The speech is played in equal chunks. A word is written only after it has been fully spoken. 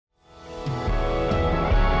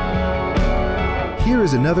Here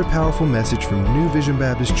is another powerful message from New Vision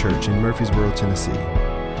Baptist Church in Murfreesboro, Tennessee.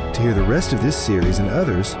 To hear the rest of this series and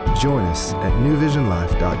others, join us at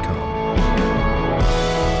newvisionlife.com.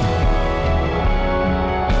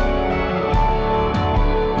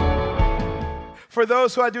 For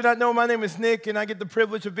those who I do not know, my name is Nick, and I get the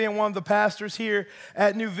privilege of being one of the pastors here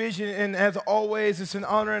at New Vision. And as always, it's an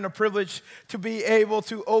honor and a privilege to be able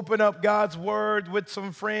to open up God's Word with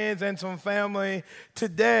some friends and some family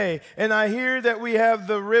today. And I hear that we have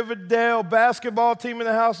the Riverdale basketball team in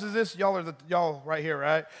the house. Is this y'all right here,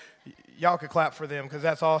 right? Y'all could clap for them because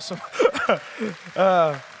that's awesome.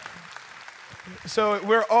 So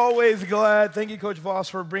we're always glad. Thank you, Coach Voss,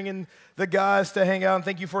 for bringing the guys to hang out, and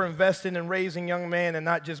thank you for investing in raising young men and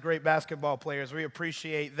not just great basketball players. We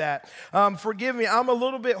appreciate that. Forgive me, I'm a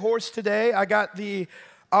little bit hoarse today. I got the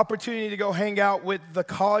opportunity to go hang out with the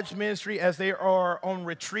college ministry as they are on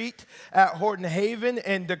retreat at Horton Haven,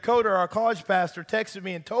 and Dakota, our college pastor, texted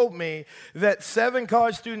me and told me that 7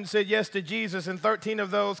 college students said yes to Jesus, and 13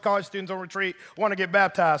 of those college students on retreat want to get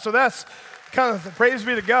baptized. So that's kind of praise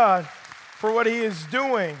be to God for what he is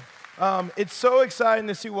doing. It's so exciting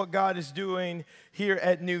to see what God is doing here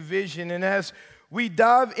at New Vision. And as we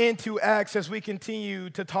dive into Acts, as we continue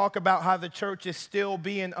to talk about how the church is still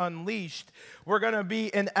being unleashed, we're going to be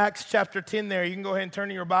in Acts chapter 10 there. You can go ahead and turn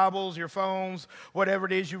to your Bibles, your phones, whatever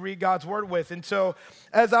it is you read God's Word with. And so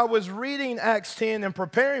as I was reading Acts 10 and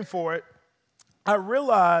preparing for it, I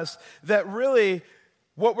realized that really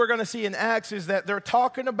what we're going to see in Acts is that they're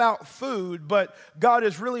talking about food, but God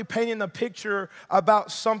is really painting a picture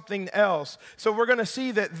about something else. So we're going to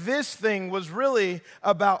see that this thing was really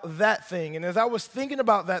about that thing. And as I was thinking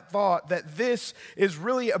about that thought, that this is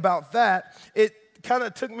really about that, it kind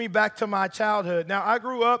of took me back to my childhood. Now, I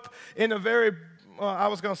grew up in a very, I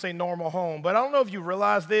was going to say normal home, but I don't know if you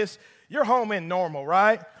realize this. Your home ain't normal,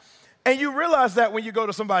 right? And you realize that when you go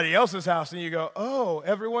to somebody else's house and you go, oh,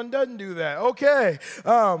 everyone doesn't do that. Okay.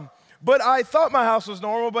 But I thought my house was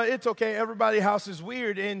normal, but it's okay. Everybody's house is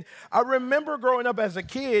weird. And I remember growing up as a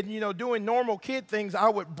kid, doing normal kid things. I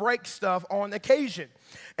would break stuff on occasion.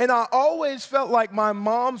 And I always felt like my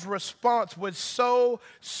mom's response was so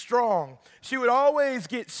strong. She would always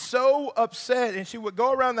get so upset, and she would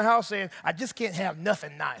go around the house saying, I just can't have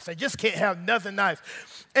nothing nice. I just can't have nothing nice.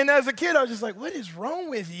 And as a kid, I was just like, what is wrong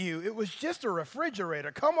with you? It was just a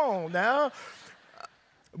refrigerator. Come on now.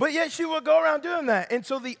 But yet she would go around doing that. And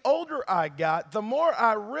so the older I got, the more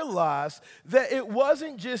I realized that it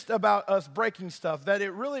wasn't just about us breaking stuff, that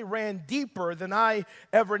it really ran deeper than I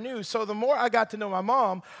ever knew. So the more I got to know my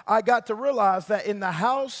mom, I got to realize that in the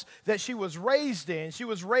house that she was raised in, she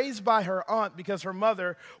was raised by her aunt because her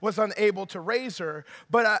mother was unable to raise her.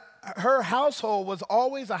 But her household was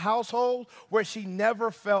always a household where she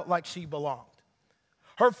never felt like she belonged.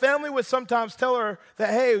 Her family would sometimes tell her that,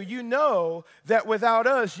 hey, you know that without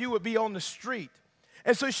us, you would be on the street.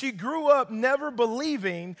 And so she grew up never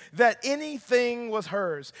believing that anything was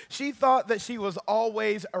hers. She thought that she was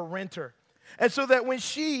always a renter. And so that when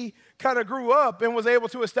she kind of grew up and was able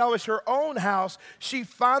to establish her own house, she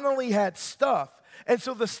finally had stuff. And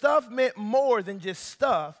so the stuff meant more than just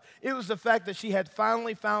stuff. It was the fact that she had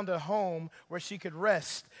finally found a home where she could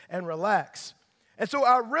rest and relax. And so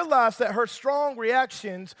I realized that her strong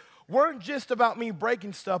reactions weren't just about me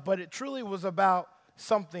breaking stuff, but it truly was about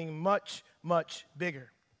something much, much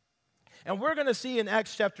bigger. And we're going to see in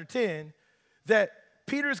Acts chapter 10 that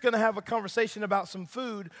Peter's going to have a conversation about some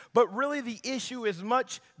food, but really the issue is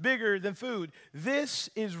much bigger than food. This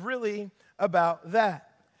is really about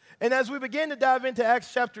that. And as we begin to dive into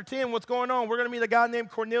Acts chapter 10, what's going on? We're going to meet a guy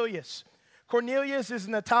named Cornelius. Cornelius is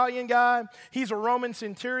an Italian guy. He's a Roman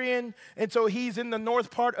centurion, and so he's in the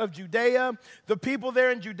north part of Judea. The people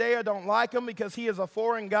there in Judea don't like him because he is a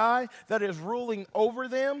foreign guy that is ruling over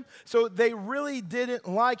them, so they really didn't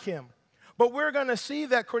like him. But we're going to see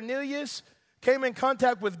that Cornelius came in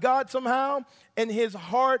contact with God somehow, and his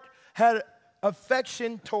heart had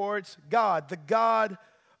affection towards God, the God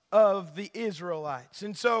of the Israelites.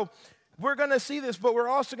 And so we're going to see this, but we're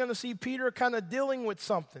also going to see Peter kind of dealing with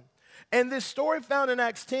something. And this story found in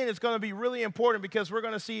Acts 10 is going to be really important because we're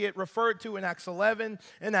going to see it referred to in Acts 11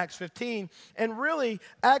 and Acts 15. And really,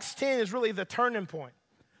 Acts 10 is really the turning point.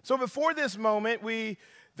 So before this moment,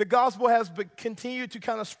 the gospel has continued to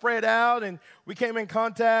kind of spread out, and we came in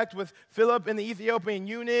contact with Philip and the Ethiopian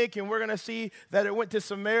eunuch, and we're going to see that it went to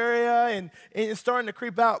Samaria, and it's starting to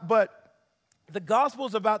creep out. But the gospel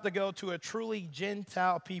is about to go to a truly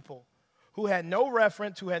Gentile people who had no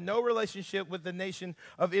reference, who had no relationship with the nation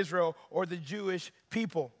of Israel or the Jewish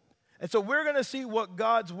people. And so we're going to see what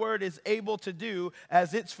God's word is able to do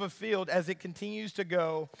as it's fulfilled, as it continues to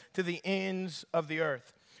go to the ends of the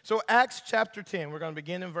earth. So Acts chapter 10, we're going to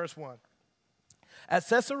begin in verse 1. At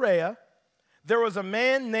Caesarea, there was a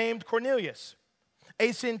man named Cornelius,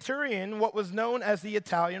 a centurion, what was known as the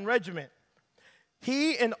Italian regiment.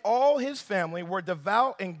 He and all his family were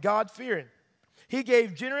devout and God-fearing. He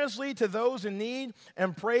gave generously to those in need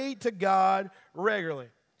and prayed to God regularly.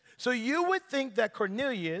 So you would think that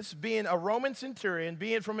Cornelius, being a Roman centurion,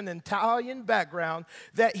 being from an Italian background,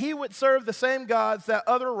 that he would serve the same gods that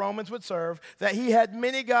other Romans would serve, that he had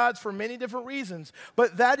many gods for many different reasons.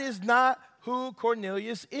 But that is not who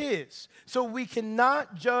Cornelius is. So we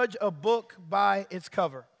cannot judge a book by its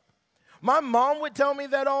cover. My mom would tell me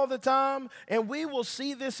that all the time, and we will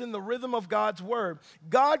see this in the rhythm of God's word.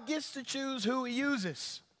 God gets to choose who he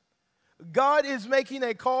uses. God is making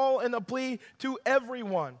a call and a plea to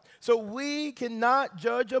everyone. So we cannot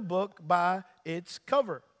judge a book by its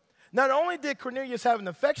cover. Not only did Cornelius have an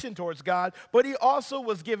affection towards God, but he also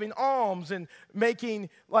was giving alms and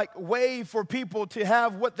making way for people to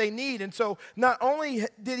have what they need. And so not only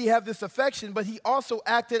did he have this affection, but he also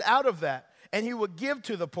acted out of that. And he would give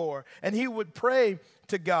to the poor, and he would pray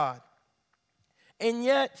to God. And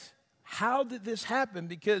yet, how did this happen?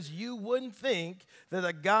 Because you wouldn't think that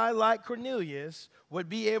a guy like Cornelius would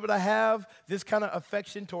be able to have this kind of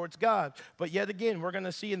affection towards God. But yet again, we're going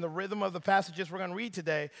to see in the rhythm of the passages we're going to read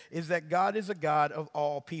today is that God is a God of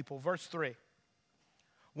all people. Verse 3.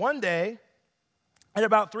 One day, at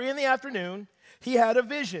about 3 p.m, he had a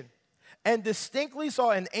vision and distinctly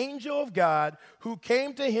saw an angel of God who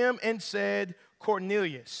came to him and said,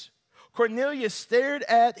 Cornelius. Cornelius stared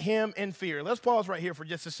at him in fear. Let's pause right here for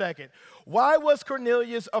just a second. Why was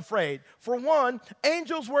Cornelius afraid? For one,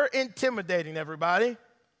 angels were intimidating, everybody.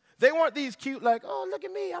 They weren't these cute, oh, look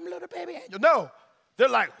at me, I'm a little baby angel. No, they're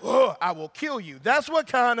like, oh, I will kill you. This is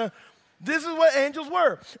what angels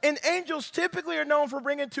were. And angels typically are known for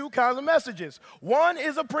bringing two kinds of messages. One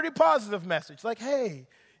is a pretty positive message, like, hey,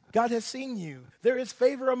 God has seen you. There is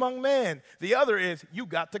favor among men. The other is, you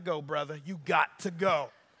got to go, brother. You got to go.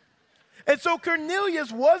 And so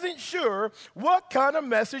Cornelius wasn't sure what kind of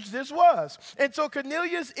message this was. And so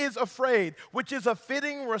Cornelius is afraid, which is a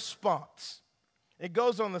fitting response. It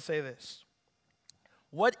goes on to say this.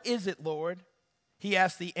 What is it, Lord? He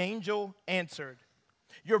asked. The angel answered.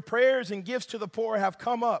 Your prayers and gifts to the poor have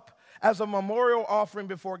come up as a memorial offering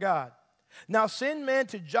before God. Now send men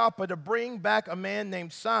to Joppa to bring back a man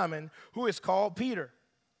named Simon, who is called Peter.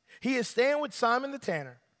 He is staying with Simon the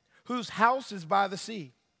tanner, whose house is by the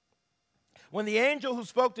sea. When the angel who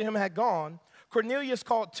spoke to him had gone, Cornelius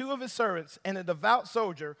called 2 of his servants and a devout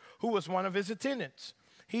soldier who was one of his attendants.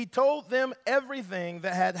 He told them everything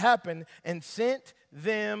that had happened and sent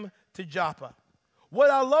them to Joppa. What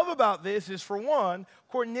I love about this is, for one,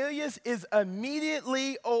 Cornelius is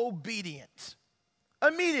immediately obedient.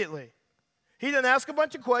 Immediately. He didn't ask a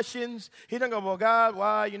bunch of questions. He didn't go, well, God,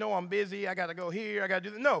 why? I'm busy. I got to go here. I got to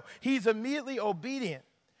do that. No, he's immediately obedient.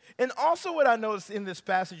 And also what I noticed in this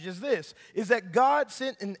passage is this, is that God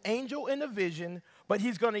sent an angel in a vision, but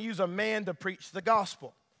he's going to use a man to preach the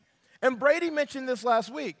gospel. And Brady mentioned this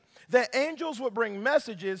last week, that angels would bring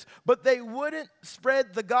messages, but they wouldn't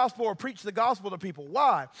spread the gospel or preach the gospel to people.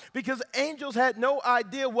 Why? Because angels had no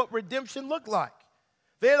idea what redemption looked like.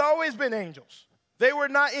 They had always been angels. They were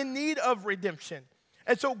not in need of redemption.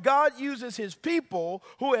 And so God uses his people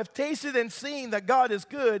who have tasted and seen that God is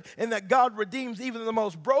good and that God redeems even the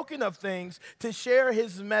most broken of things to share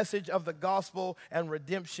his message of the gospel and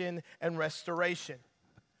redemption and restoration.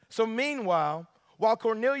 So meanwhile, while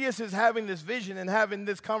Cornelius is having this vision and having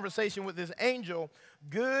this conversation with this angel,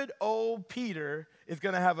 good old Peter is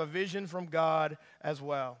going to have a vision from God as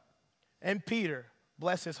well. And Peter,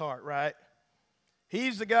 bless his heart, right?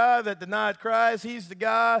 He's the guy that denied Christ. He's the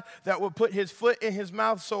guy that would put his foot in his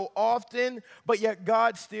mouth so often, but yet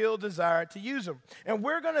God still desired to use him. And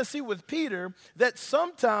we're going to see with Peter that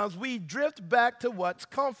sometimes we drift back to what's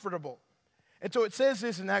comfortable. And so it says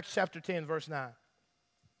this in Acts chapter 10, verse 9.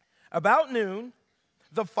 About noon,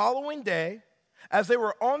 the following day, as they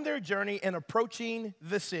were on their journey and approaching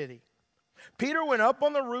the city, Peter went up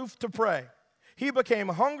on the roof to pray. He became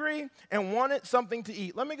hungry and wanted something to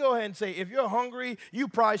eat. Let me go ahead and say, if you're hungry, you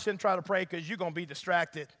probably shouldn't try to pray because you're going to be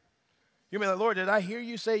distracted. You'll be like, Lord, did I hear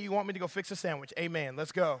you say you want me to go fix a sandwich? Amen.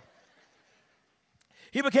 Let's go.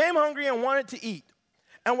 He became hungry and wanted to eat.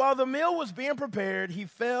 And while the meal was being prepared, he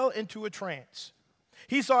fell into a trance.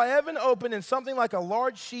 He saw heaven open and something like a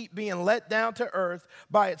large sheet being let down to earth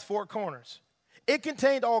by its 4 corners. It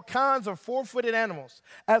contained all kinds of four-footed animals,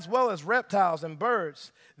 as well as reptiles and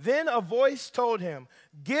birds. Then a voice told him,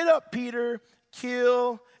 "Get up, Peter,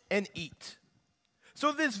 kill and eat."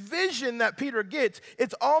 So this vision that Peter gets,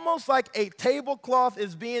 it's almost like a tablecloth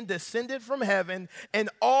is being descended from heaven, and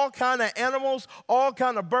all kind of animals, all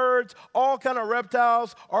kind of birds, all kind of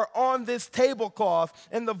reptiles are on this tablecloth.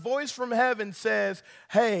 And the voice from heaven says,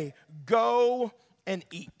 "Hey, go and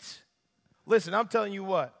eat." Listen, I'm telling you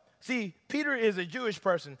what. See, Peter is a Jewish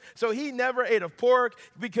person, so he never ate of pork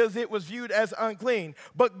because it was viewed as unclean.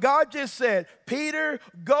 But God just said, "Peter,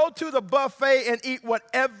 go to the buffet and eat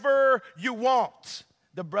whatever you want."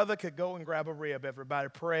 The brother could go and grab a rib, everybody.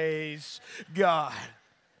 Praise God.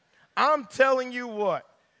 I'm telling you what,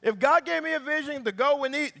 if God gave me a vision to go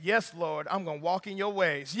and eat, yes, Lord, I'm going to walk in your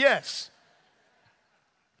ways. Yes.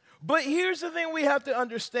 But here's the thing we have to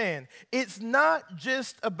understand. It's not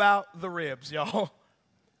just about the ribs, y'all.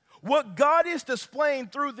 What God is displaying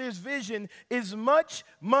through this vision is much,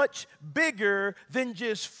 much bigger than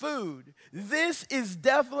just food. This is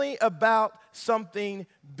definitely about something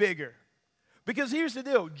bigger. Because here's the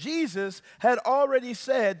deal. Jesus had already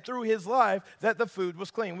said through his life that the food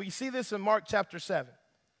was clean. We see this in Mark chapter 7.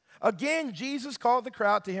 Again, Jesus called the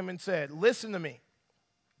crowd to him and said, "Listen to me,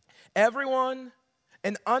 everyone,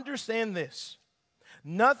 and understand this.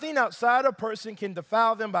 Nothing outside a person can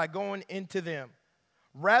defile them by going into them.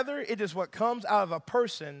 Rather, it is what comes out of a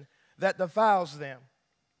person that defiles them."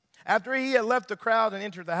 After he had left the crowd and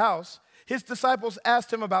entered the house, his disciples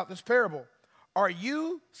asked him about this parable. "Are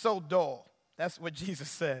you so dull?" That's what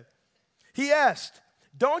Jesus said. He asked,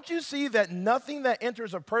 "Don't you see that nothing that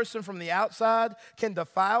enters a person from the outside can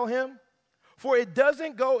defile him? For it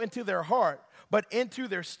doesn't go into their heart, but into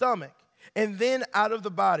their stomach, and then out of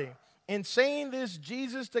the body." In saying this,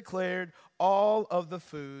 Jesus declared all of the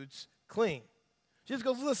foods clean. Jesus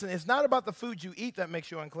goes, listen, it's not about the food you eat that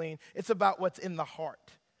makes you unclean. It's about what's in the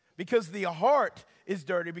heart. Because the heart is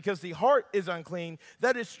dirty, because the heart is unclean,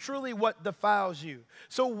 that is truly what defiles you.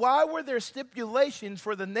 So why were there stipulations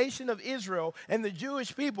for the nation of Israel and the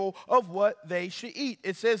Jewish people of what they should eat?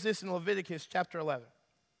 It says this in Leviticus chapter 11.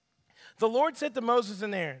 The Lord said to Moses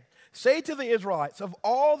and Aaron, "Say to the Israelites, of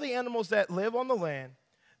all the animals that live on the land,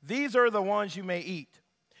 these are the ones you may eat.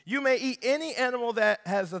 You may eat any animal that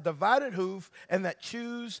has a divided hoof and that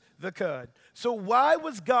chews the cud." So why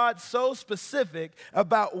was God so specific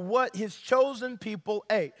about what his chosen people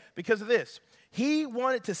ate? Because of this. He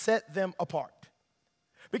wanted to set them apart.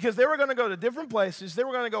 Because they were going to go to different places, they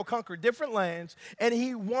were going to go conquer different lands, and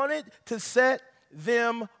he wanted to set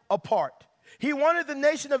them apart. He wanted the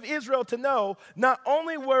nation of Israel to know not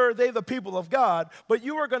only were they the people of God, but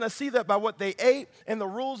you were going to see that by what they ate and the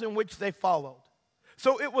rules in which they followed.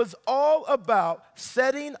 So it was all about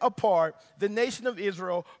setting apart the nation of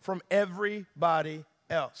Israel from everybody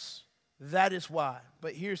else. That is why.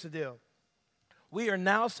 But here's the deal. We are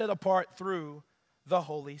now set apart through the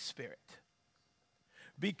Holy Spirit.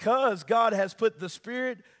 Because God has put the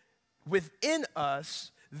Spirit within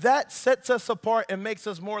us, that sets us apart and makes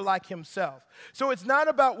us more like himself. So it's not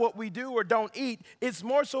about what we do or don't eat. It's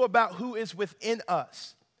more so about who is within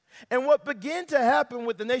us. And what began to happen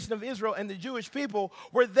with the nation of Israel and the Jewish people,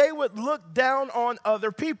 where they would look down on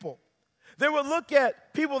other people. They would look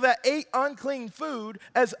at people that ate unclean food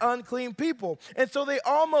as unclean people. And so they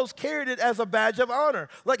almost carried it as a badge of honor.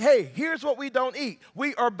 Like, hey, here's what we don't eat.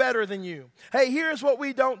 We are better than you. Hey, here's what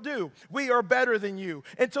we don't do. We are better than you.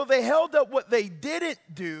 And so they held up what they didn't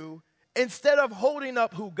do instead of holding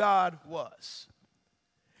up who God was.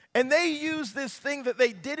 And they used this thing that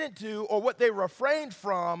they didn't do or what they refrained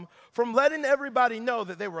from letting everybody know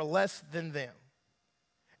that they were less than them.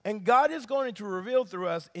 And God is going to reveal through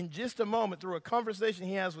us in just a moment, through a conversation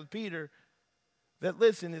he has with Peter, that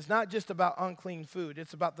listen, it's not just about unclean food.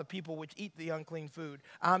 It's about the people which eat the unclean food.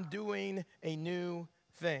 I'm doing a new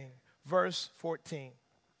thing. Verse 14.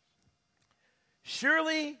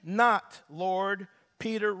 "Surely not, Lord,"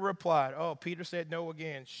 Peter replied. Oh, Peter said no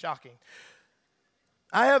again. Shocking.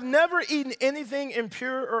 "I have never eaten anything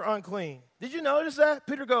impure or unclean." Did you notice that?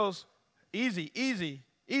 Peter goes, easy, easy,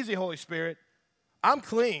 easy, Holy Spirit. I'm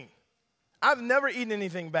clean. I've never eaten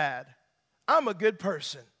anything bad. I'm a good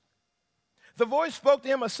person. The voice spoke to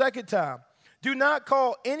him a second time. "Do not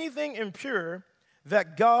call anything impure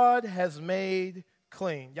that God has made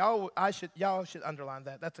clean." Y'all should underline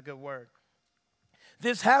that. That's a good word.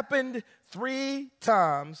 This happened 3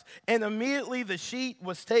 times, and immediately the sheet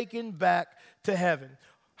was taken back to heaven.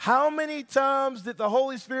 How many times did the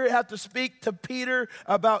Holy Spirit have to speak to Peter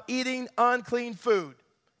about eating unclean food?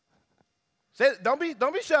 Say, don't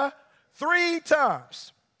be shy. 3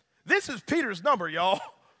 times. This is Peter's number, y'all.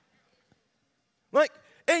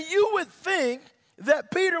 And you would think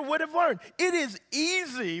that Peter would have learned. It is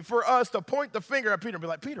easy for us to point the finger at Peter and be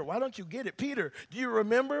like, Peter, why don't you get it? Peter, do you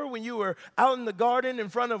remember when you were out in the garden in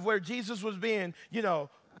front of where Jesus was being,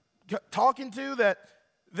 talking to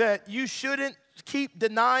that you shouldn't keep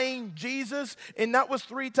denying Jesus? And that was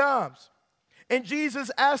 3 times. And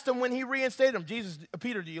Jesus asked him when he reinstated him,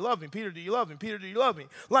 Peter, do you love me? Peter, do you love me? Peter, do you love me?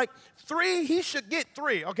 3, he should get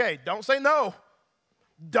 3. Okay, don't say no.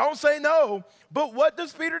 Don't say no. But what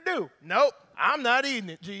does Peter do? Nope, I'm not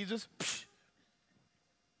eating it, Jesus. Psh.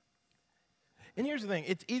 And here's the thing.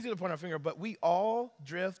 It's easy to point our finger, but we all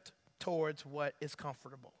drift towards what is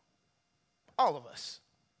comfortable. All of us.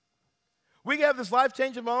 We can have this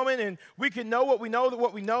life-changing moment, and we can know what we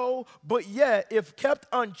know, but yet, if kept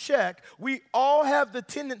unchecked, we all have the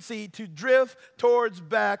tendency to drift towards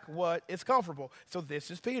back what is comfortable. So this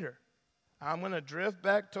is Peter. I'm going to drift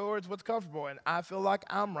back towards what's comfortable, and I feel like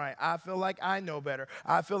I'm right. I feel like I know better.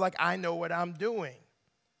 I feel like I know what I'm doing.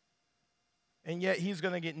 And yet he's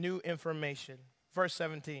going to get new information. Verse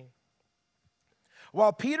 17.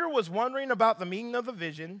 While Peter was wondering about the meaning of the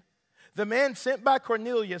vision, the man sent by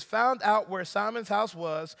Cornelius found out where Simon's house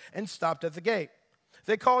was and stopped at the gate.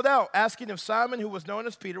 They called out, asking if Simon, who was known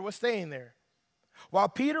as Peter, was staying there. While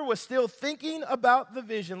Peter was still thinking about the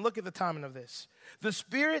vision, look at the timing of this. The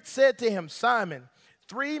Spirit said to him, Simon,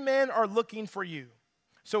 3 men are looking for you.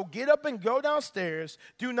 So get up and go downstairs.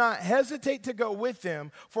 Do not hesitate to go with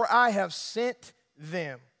them, for I have sent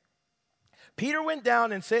them. Peter went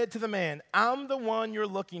down and said to the man, I'm the one you're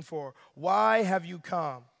looking for. Why have you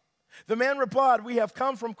come? The man replied, we have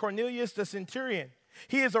come from Cornelius the centurion.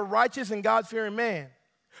 He is a righteous and God-fearing man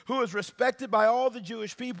who is respected by all the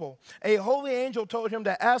Jewish people. A holy angel told him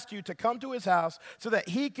to ask you to come to his house so that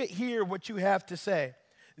he could hear what you have to say.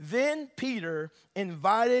 Then Peter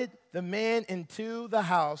invited the man into the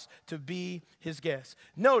house to be his guest.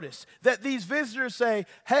 Notice that these visitors say,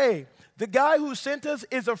 hey, the guy who sent us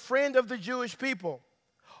is a friend of the Jewish people.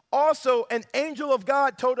 Also, an angel of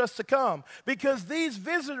God told us to come because these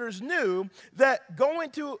visitors knew that going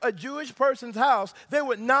to a Jewish person's house, they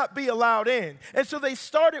would not be allowed in. And so they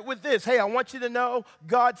started with this, hey, I want you to know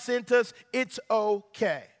God sent us, it's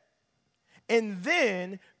okay. And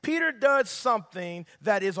then Peter does something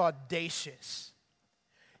that is audacious.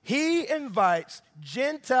 He invites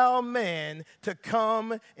Gentile men to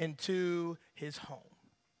come into his home.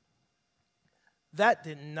 That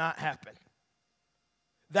did not happen.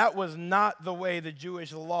 That was not the way the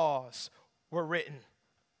Jewish laws were written.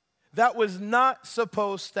 That was not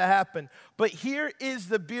supposed to happen. But here is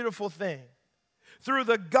the beautiful thing. Through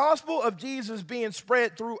the gospel of Jesus being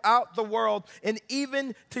spread throughout the world and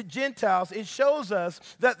even to Gentiles, it shows us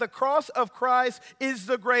that the cross of Christ is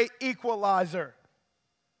the great equalizer.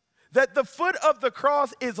 That the foot of the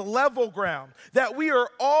cross is level ground. That we are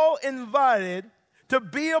all invited to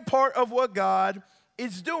be a part of what God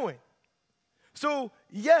is doing. So,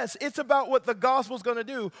 yes, it's about what the gospel is going to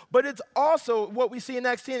do, but it's also what we see in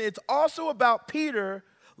Acts 10. It's also about Peter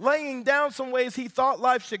laying down some ways he thought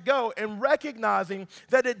life should go and recognizing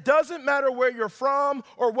that it doesn't matter where you're from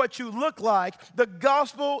or what you look like. The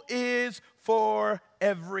gospel is for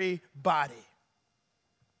everybody.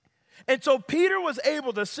 And so Peter was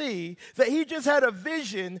able to see that he just had a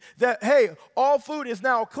vision that, hey, all food is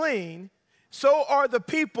now clean. So are the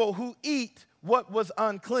people who eat what was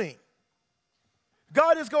unclean.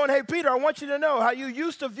 God is going, hey, Peter, I want you to know how you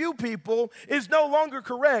used to view people is no longer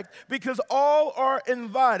correct because all are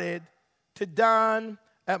invited to dine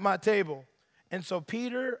at my table. And so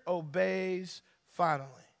Peter obeys finally.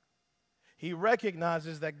 He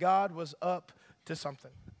recognizes that God was up to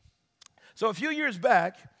something. So a few years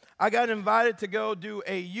back, I got invited to go do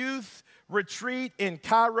a youth retreat in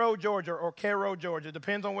Cairo, Georgia, or Cairo, Georgia.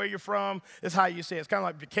 Depends on where you're from. It's how you say it. It's kind of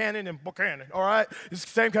like Buchanan and Buchanan, all right? It's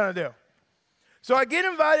the same kind of deal. So I get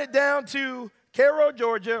invited down to Cairo,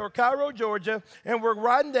 Georgia, and we're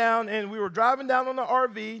riding down, and we were driving down on the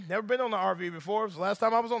RV. Never been on the RV before. It was the last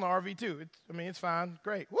time I was on the RV, too. It's fine.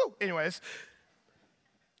 Great. Woo. Anyways.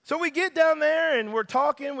 So we get down there, and we're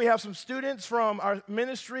talking. We have some students from our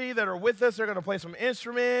ministry that are with us. They're going to play some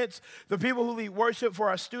instruments. The people who lead worship for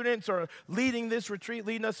our students are leading this retreat,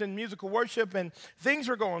 leading us in musical worship, and things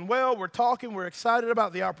are going well. We're talking. We're excited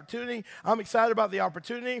about the opportunity. I'm excited about the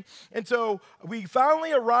opportunity. And so we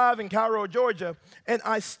finally arrive in Cairo, Georgia, and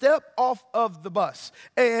I step off of the bus.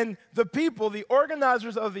 And the people, the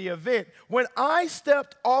organizers of the event, when I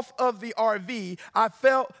stepped off of the RV, I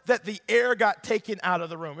felt that the air got taken out of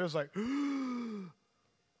the room. It was like, and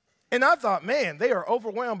I thought, man, they are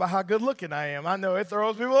overwhelmed by how good looking I am. I know it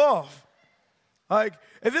throws people off. Like,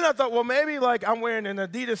 and then I thought, well, maybe like I'm wearing an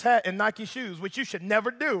Adidas hat and Nike shoes, which you should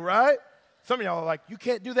never do, right? Some of y'all are like, you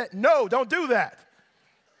can't do that. No, don't do that.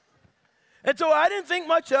 And so I didn't think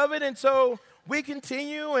much of it, and so we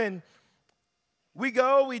continue, and we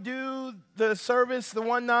do the service, the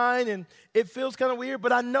 1-9, and it feels kind of weird,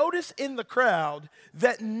 but I notice in the crowd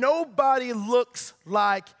that nobody looks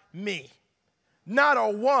like me. Not a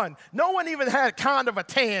one. No one even had kind of a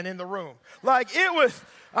tan in the room. Like it was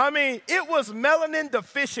melanin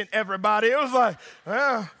deficient, everybody. It was like,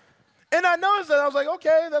 And I noticed that. I was like,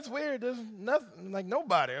 okay, that's weird. There's nothing, like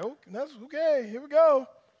nobody. Okay, that's okay, here we go.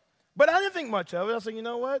 But I didn't think much of it. I was like, you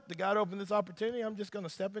know what? The God opened this opportunity. I'm just going to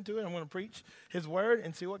step into it. I'm going to preach his word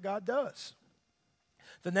and see what God does.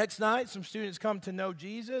 The next night, some students come to know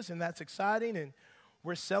Jesus, and that's exciting, and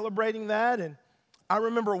we're celebrating that. And I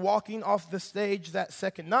remember walking off the stage that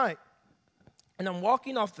second night, and I'm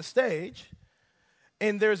walking off the stage,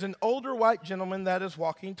 and there's an older white gentleman that is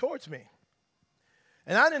walking towards me.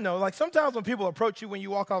 And I didn't know, like sometimes when people approach you when you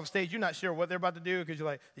walk off stage, you're not sure what they're about to do because you're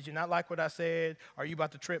like, did you not like what I said? Are you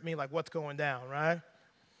about to trip me? Like, what's going down, right?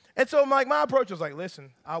 And so my approach was like, listen,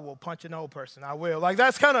 I will punch an old person. I will. Like,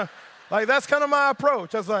 that's kind of my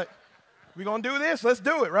approach. I was like, we going to do this? Let's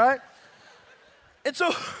do it, right? And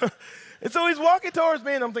so he's walking towards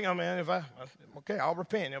me, and I'm thinking, oh, man, okay, I'll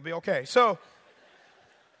repent. It'll be okay. So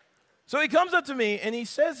he comes up to me, and he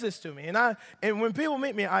says this to me. And when people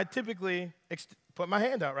meet me, I typically put my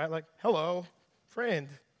hand out, right? Like, hello, friend.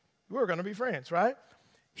 We're going to be friends, right?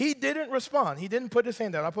 He didn't respond. He didn't put his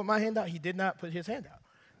hand out. I put my hand out. He did not put his hand out.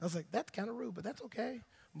 I was like, that's kind of rude, but that's okay.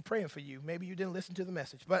 I'm praying for you. Maybe you didn't listen to the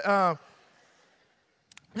message. But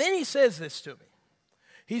then he says this to me.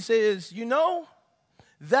 He says, you know,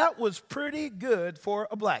 that was pretty good for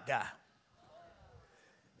a black guy.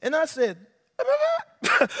 And I said,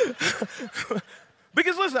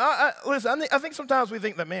 because listen, I think sometimes we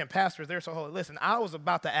think that, man, pastors, they're so holy. Listen, I was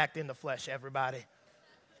about to act in the flesh, everybody.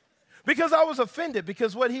 Because I was offended,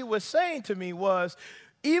 because what he was saying to me was,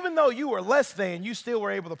 even though you were less than, you still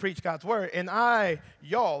were able to preach God's word. And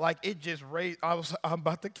it just raised, I'm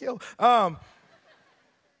about to kill. And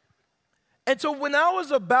so when I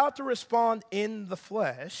was about to respond in the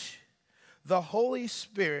flesh, the Holy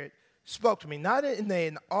Spirit spoke to me, not in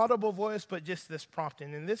an audible voice, but just this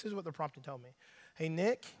prompting. And this is what the prompting told me. Hey,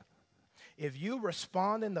 Nick, if you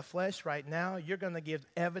respond in the flesh right now, you're going to give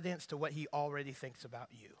evidence to what he already thinks about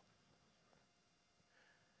you.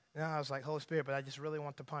 And I was like, Holy Spirit, but I just really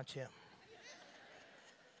want to punch him.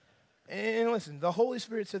 And listen, the Holy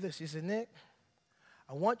Spirit said this. He said, Nick,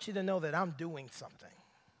 I want you to know that I'm doing something.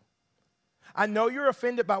 I know you're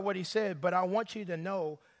offended by what he said, but I want you to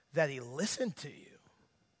know that he listened to you.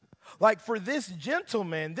 Like for this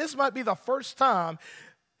gentleman, this might be the first time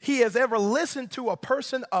he has ever listened to a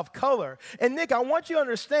person of color. And Nick, I want you to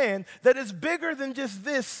understand that it's bigger than just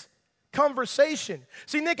this conversation.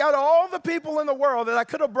 See, Nick, out of all the people in the world that I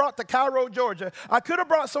could have brought to Cairo, Georgia, I could have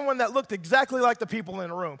brought someone that looked exactly like the people in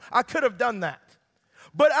the room. I could have done that.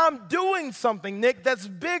 But I'm doing something, Nick, that's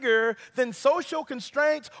bigger than social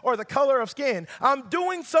constraints or the color of skin. I'm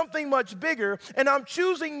doing something much bigger, and I'm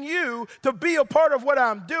choosing you to be a part of what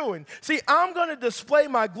I'm doing. See, I'm going to display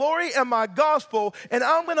my glory and my gospel, and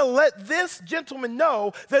I'm going to let this gentleman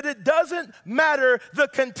know that it doesn't matter the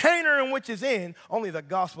container in which it's in, only the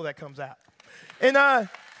gospel that comes out. And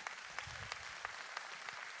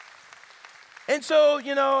so,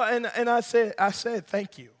 you know, and I said,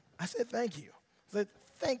 thank you. I said, thank you. I said,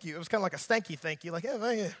 thank you. It was kind of like a stanky thank you, like, yeah,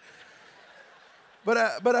 thank you.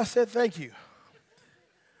 But I said, thank you.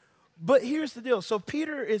 But here's the deal. So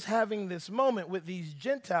Peter is having this moment with these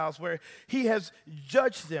Gentiles where he has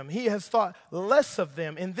judged them. He has thought less of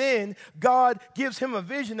them. And then God gives him a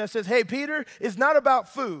vision that says, hey, Peter, it's not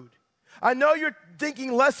about food. I know you're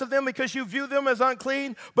thinking less of them because you view them as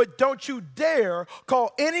unclean, but don't you dare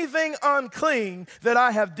call anything unclean that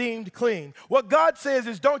I have deemed clean. What God says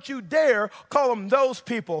is don't you dare call them those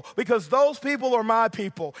people, because those people are my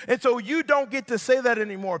people. And so you don't get to say that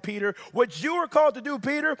anymore, Peter. What you are called to do,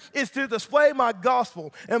 Peter, is to display my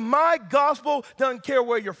gospel. And my gospel doesn't care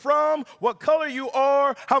where you're from, what color you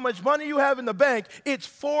are, how much money you have in the bank. It's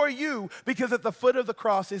for you, because at the foot of the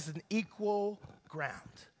cross is an equal ground.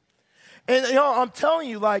 And you know, I'm telling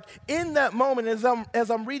you, like in that moment, as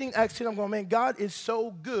I'm reading Acts 10, I'm going, man, God is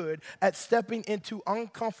so good at stepping into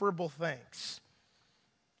uncomfortable things,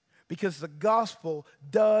 because the gospel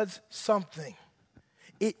does something.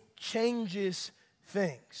 It changes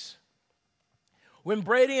things. When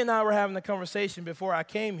Brady and I were having the conversation before I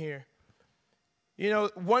came here, you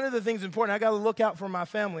know, one of the things important, I got to look out for my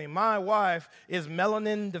family. My wife is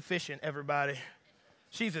melanin deficient, everybody.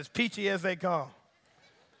 She's as peachy as they come.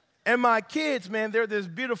 And my kids, man, they're this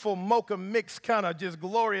beautiful mocha mix kind of just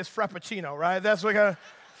glorious frappuccino, right? That's what kind of.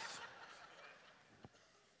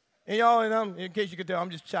 And y'all, in case you could tell,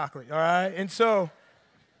 I'm just chocolate, all right? And so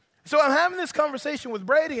I'm having this conversation with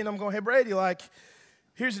Brady, and I'm going, hey, Brady, like,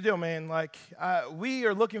 here's the deal, man. Like, we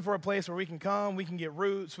are looking for a place where we can come, we can get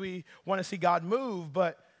roots, we want to see God move.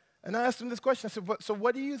 And I asked him this question. I said, so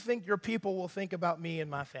what do you think your people will think about me and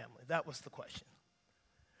my family? That was the question.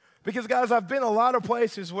 Because, guys, I've been a lot of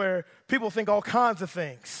places where people think all kinds of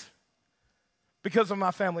things because of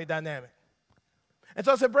my family dynamic. And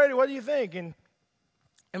so I said, Brady, what do you think?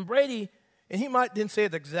 And Brady, and he didn't say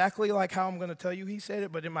it exactly like how I'm going to tell you he said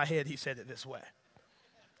it, but in my head he said it this way.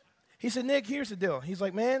 He said, Nick, here's the deal. He's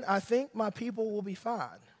like, man, I think my people will be fine.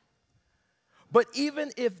 But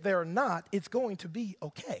even if they're not, it's going to be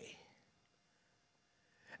okay.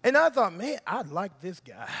 And I thought, man, I like this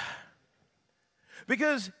guy.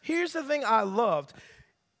 Because here's the thing I loved.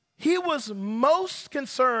 He was most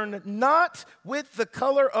concerned not with the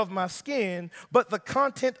color of my skin, but the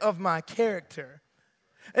content of my character.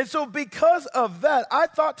 And so because of that, I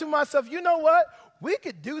thought to myself, you know what? We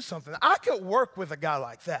could do something. I could work with a guy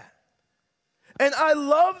like that. And I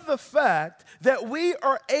love the fact that we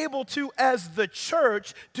are able to, as the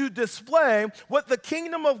church, to display what the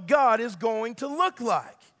kingdom of God is going to look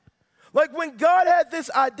like. Like when God had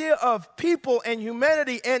this idea of people and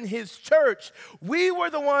humanity and his church, we were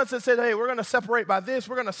the ones that said, hey, we're going to separate by this,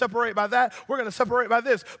 we're going to separate by that, we're going to separate by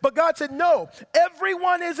this. But God said, no,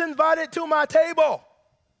 everyone is invited to my table.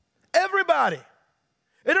 Everybody.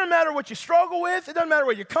 It doesn't matter what you struggle with. It doesn't matter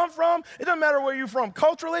where you come from. It doesn't matter where you're from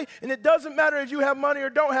culturally. And it doesn't matter if you have money or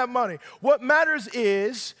don't have money. What matters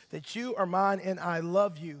is that you are mine and I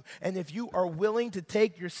love you. And if you are willing to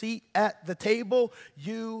take your seat at the table,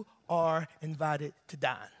 you are invited to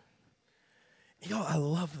dine. Yo, I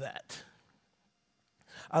love that.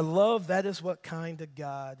 I love that is what kind of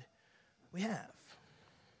God we have.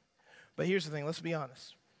 But here's the thing, let's be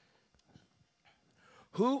honest.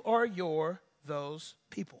 Who are those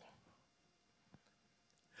people?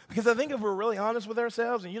 Because I think if we're really honest with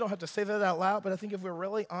ourselves, and you don't have to say that out loud, but I think if we're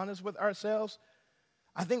really honest with ourselves,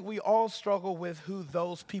 I think we all struggle with who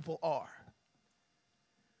those people are.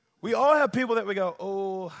 We all have people that we go,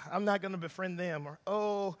 oh, I'm not going to befriend them, or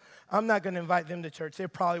oh, I'm not going to invite them to church. They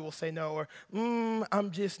probably will say no, or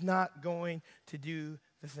I'm just not going to do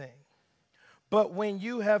the thing. But when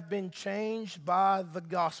you have been changed by the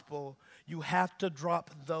gospel, you have to drop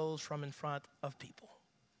those from in front of people.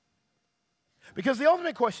 Because the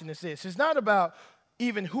ultimate question is this. It's not about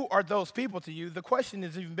even who are those people to you. The question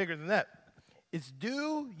is even bigger than that. It's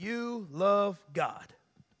do you love God?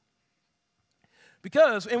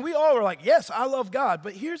 Because, and we all are like, yes, I love God.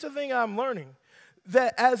 But here's the thing I'm learning.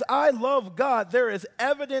 That as I love God, there is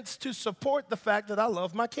evidence to support the fact that I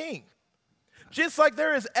love my king. Just like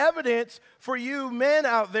there is evidence for you men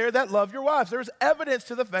out there that love your wives. There's evidence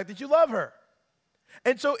to the fact that you love her.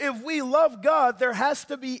 And so if we love God, there has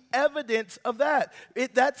to be evidence of that.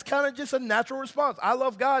 That's kind of just a natural response. I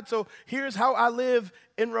love God, so here's how I live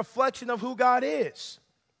in reflection of who God is.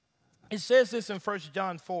 It says this in 1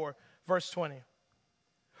 John 4, verse 20.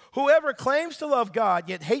 Whoever claims to love God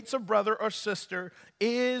yet hates a brother or sister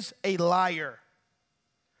is a liar.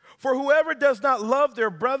 For whoever does not love their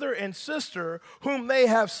brother and sister whom they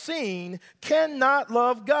have seen cannot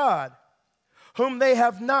love God, whom they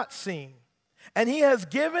have not seen. And he has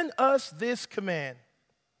given us this command.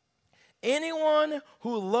 Anyone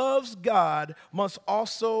who loves God must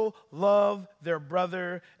also love their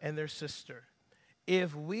brother and their sister.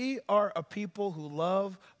 If we are a people who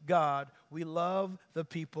love God, we love the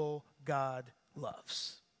people God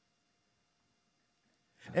loves.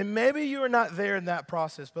 And maybe you are not there in that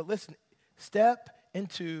process, but listen, step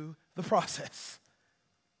into the process.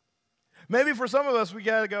 Maybe for some of us, we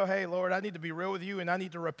got to go, hey, Lord, I need to be real with you, and I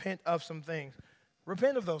need to repent of some things.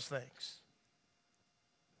 Repent of those things.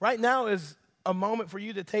 Right now is a moment for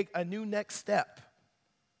you to take a new next step.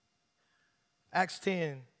 Acts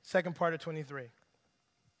 10, second part of 23.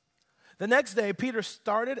 The next day, Peter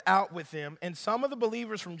started out with them, and some of the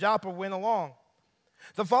believers from Joppa went along.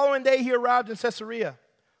 The following day, he arrived in Caesarea.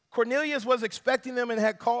 Cornelius was expecting them and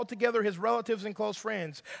had called together his relatives and close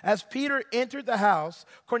friends. As Peter entered the house,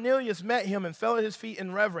 Cornelius met him and fell at his feet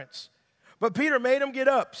in reverence. But Peter made him get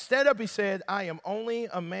up. Stand up, he said, I am only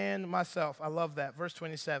a man myself. I love that. Verse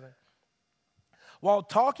 27. While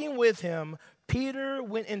talking with him, Peter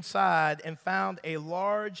went inside and found a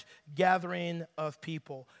large gathering of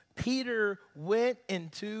people. Peter went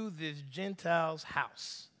into this Gentile's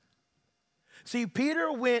house. See,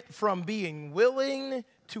 Peter went from being willing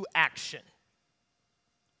to action.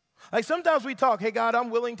 Like sometimes we talk, hey, God, I'm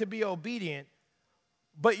willing to be obedient,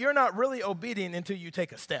 but you're not really obedient until you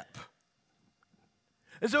take a step.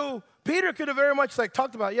 And so Peter could have very much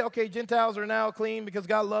talked about, yeah, okay, Gentiles are now clean because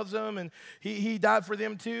God loves them and he died for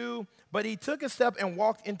them too. But he took a step and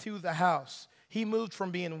walked into the house. He moved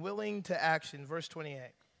from being willing to action. Verse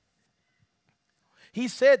 28. He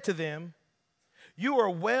said to them, you are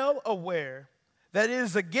well aware that it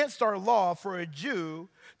is against our law for a Jew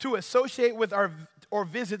to associate with or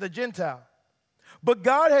visit a Gentile. But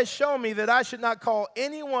God has shown me that I should not call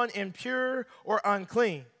anyone impure or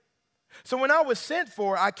unclean. So when I was sent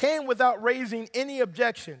for, I came without raising any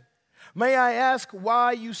objection. May I ask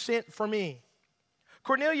why you sent for me?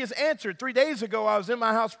 Cornelius answered, 3 days ago I was in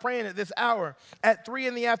my house praying at this hour, at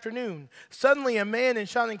 3 p.m. Suddenly a man in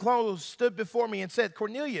shining clothes stood before me and said,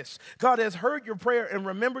 Cornelius, God has heard your prayer and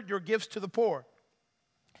remembered your gifts to the poor.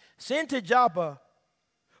 Send to Joppa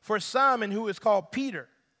for Simon, who is called Peter.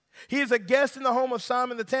 He is a guest in the home of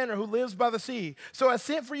Simon the tanner, who lives by the sea. So I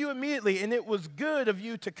sent for you immediately, and it was good of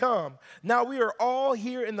you to come. Now we are all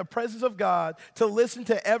here in the presence of God to listen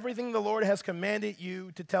to everything the Lord has commanded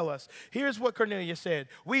you to tell us. Here's what Cornelius said.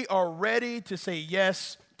 We are ready to say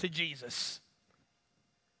yes to Jesus.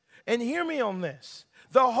 And hear me on this.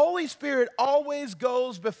 The Holy Spirit always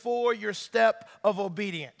goes before your step of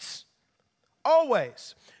obedience.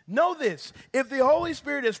 Always. Know this, if the Holy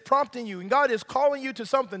Spirit is prompting you and God is calling you to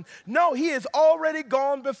something, no, he has already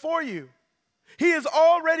gone before you. He is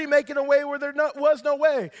already making a way where there was no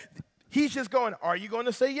way. He's just going, are you going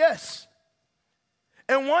to say yes?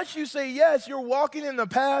 And once you say yes, you're walking in the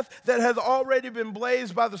path that has already been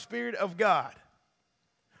blazed by the Spirit of God.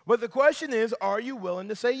 But the question is, are you willing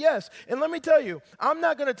to say yes? And let me tell you, I'm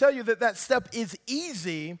not going to tell you that that step is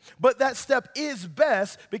easy, but that step is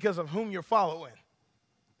best because of whom you're following.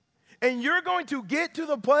 And you're going to get to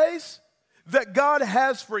the place that God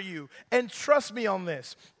has for you. And trust me on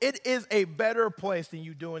this, it is a better place than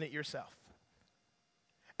you doing it yourself.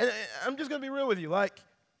 And I'm just going to be real with you.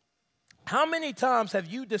 How many times have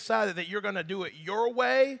you decided that you're going to do it your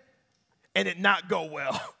way and it not go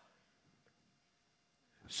well?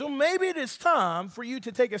 So maybe it is time for you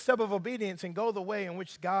to take a step of obedience and go the way in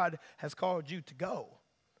which God has called you to go.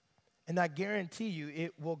 And I guarantee you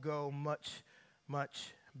it will go much,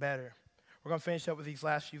 much better. We're going to finish up with these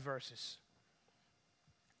last few verses.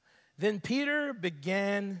 Then Peter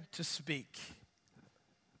began to speak.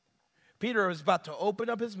 Peter was about to open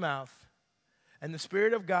up his mouth, and the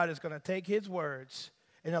Spirit of God is going to take his words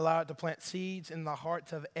and allow it to plant seeds in the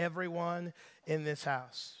hearts of everyone in this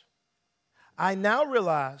house. I now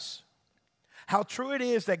realize how true it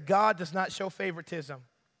is that God does not show favoritism,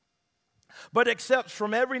 but accepts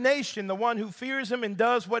from every nation the one who fears him and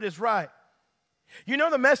does what is right. You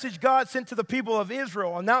know the message God sent to the people of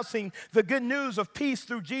Israel, announcing the good news of peace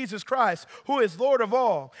through Jesus Christ, who is Lord of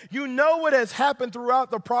all. You know what has happened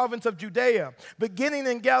throughout the province of Judea, beginning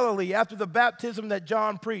in Galilee after the baptism that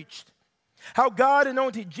John preached. How God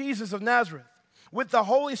anointed Jesus of Nazareth with the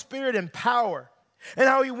Holy Spirit and power, and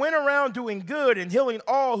how he went around doing good and healing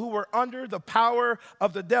all who were under the power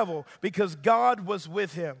of the devil, because God was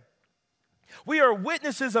with him. We are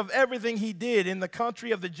witnesses of everything he did in the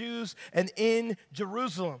country of the Jews and in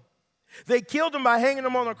Jerusalem. They killed him by hanging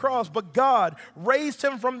him on a cross, but God raised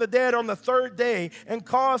him from the dead on the third day and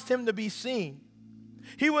caused him to be seen.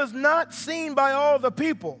 He was not seen by all the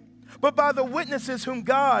people, but by the witnesses whom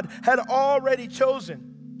God had already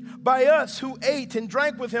chosen, by us who ate and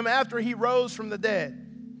drank with him after he rose from the dead.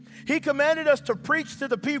 He commanded us to preach to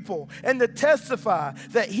the people and to testify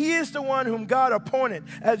that he is the one whom God appointed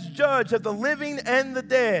as judge of the living and the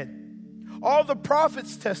dead. All the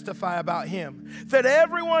prophets testify about him, that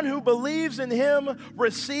everyone who believes in him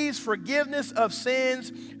receives forgiveness of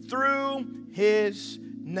sins through his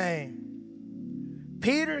name.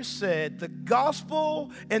 Peter said the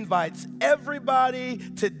gospel invites everybody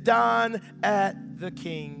to dine at the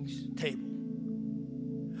king's table.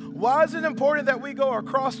 Why is it important that we go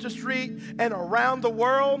across the street and around the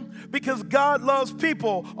world? Because God loves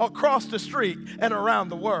people across the street and around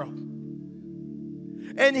the world.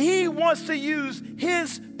 And he wants to use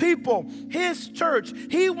his people, his church.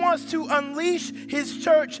 He wants to unleash his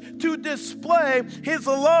church to display his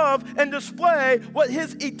love and display what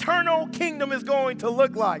his eternal kingdom is going to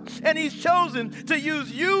look like. And he's chosen to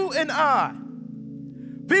use you and I,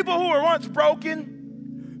 people who were once broken,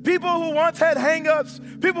 people who once had hang-ups,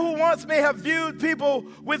 people who once may have viewed people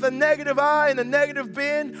with a negative eye and a negative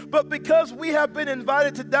bend, but because we have been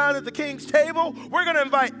invited to dine at the king's table, we're going to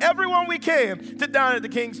invite everyone we can to dine at the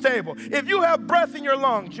king's table. If you have breath in your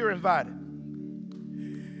lungs, you're invited.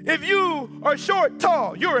 If you are short,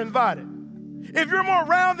 tall, you're invited. If you're more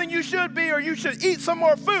round than you should be, or you should eat some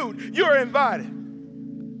more food, you're invited.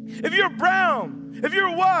 If you're brown, if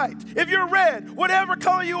you're white, if you're red, whatever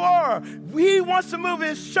color you are, he wants to move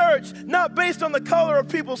his church not based on the color of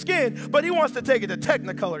people's skin, but he wants to take it to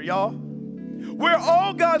technicolor, y'all. Where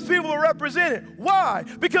all God's people are represented. Why?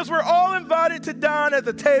 Because we're all invited to dine at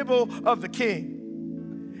the table of the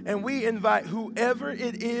King. And we invite whoever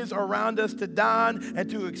it is around us to dine and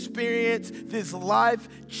to experience this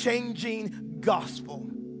life-changing gospel.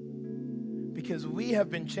 Because we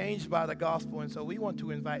have been changed by the gospel, and so we want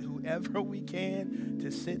to invite whoever we can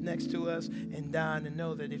to sit next to us and dine, and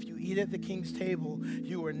know that if you eat at the King's table,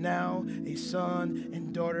 you are now a son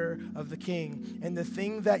and daughter of the King. And the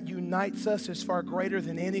thing that unites us is far greater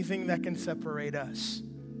than anything that can separate us.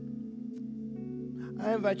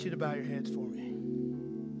 I invite you to bow your heads for me.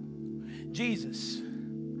 Jesus,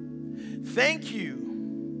 thank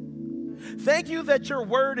you. Thank you that your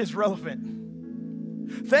word is relevant.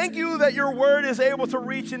 Thank you that your word is able to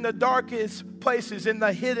reach in the darkest places, in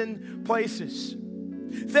the hidden places.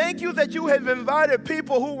 Thank you that you have invited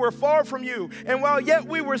people who were far from you, and while yet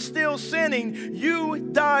we were still sinning, you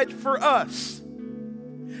died for us.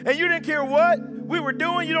 And you didn't care what we were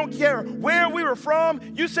doing. You don't care where we were from.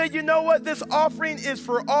 You said, you know what? This offering is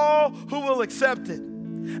for all who will accept it.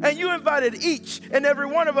 And you invited each and every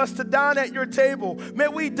one of us to dine at your table. May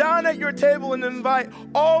we dine at your table and invite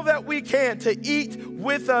all that we can to eat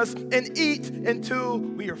with us and eat until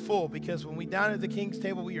we are full. Because when we dine at the King's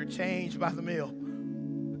table, we are changed by the meal.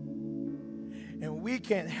 And we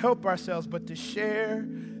can't help ourselves but to share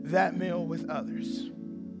that meal with others.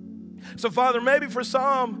 So, Father, maybe for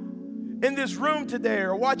some in this room today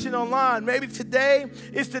or watching online, maybe today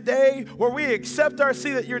is the day where we accept our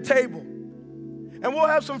seat at your table. And we'll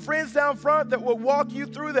have some friends down front that will walk you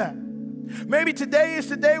through that. Maybe today is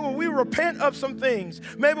the day where we repent of some things.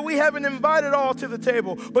 Maybe we haven't invited all to the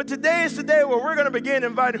table. But today is the day where we're going to begin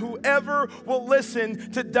inviting whoever will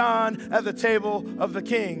listen to dine at the table of the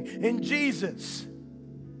King. In Jesus,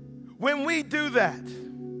 when we do that,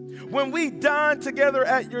 when we dine together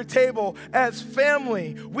at your table as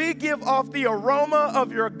family, we give off the aroma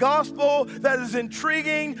of your gospel that is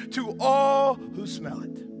intriguing to all who smell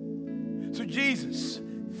it. So Jesus,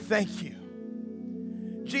 thank you.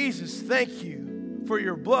 Jesus, thank you for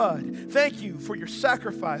your blood. Thank you for your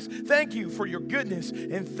sacrifice. Thank you for your goodness.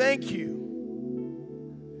 And thank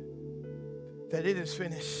you that it is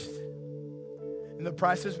finished and the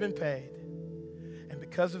price has been paid. And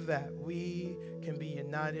because of that, we can be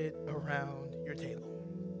united around your table.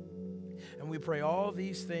 And we pray all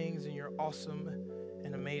these things in your awesome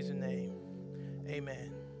and amazing name.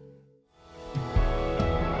 Amen.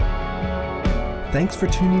 Thanks for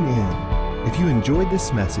tuning in. If you enjoyed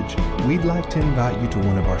this message, we'd like to invite you to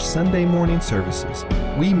one of our Sunday morning services.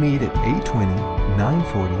 We meet at 8:20,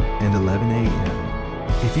 9:40, and 11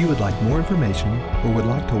 a.m. If you would like more information or would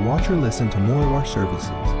like to watch or listen to more of our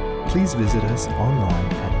services, please visit us online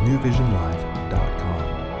at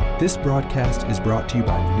newvisionlive.com. This broadcast is brought to you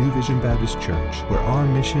by New Vision Baptist Church, where our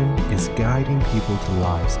mission is guiding people to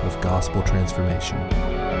lives of gospel transformation.